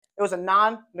It was a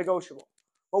non-negotiable.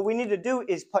 What we need to do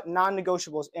is put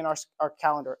non-negotiables in our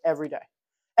calendar every day.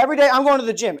 Every day I'm going to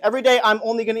the gym. Every day I'm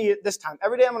only going to eat at this time.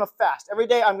 Every day I'm going to fast. Every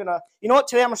day I'm going to, you know what,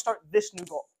 today I'm going to start this new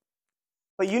goal.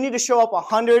 But you need to show up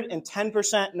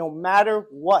 110% no matter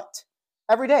what.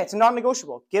 Every day. It's a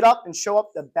non-negotiable. Get up and show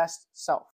up the best self.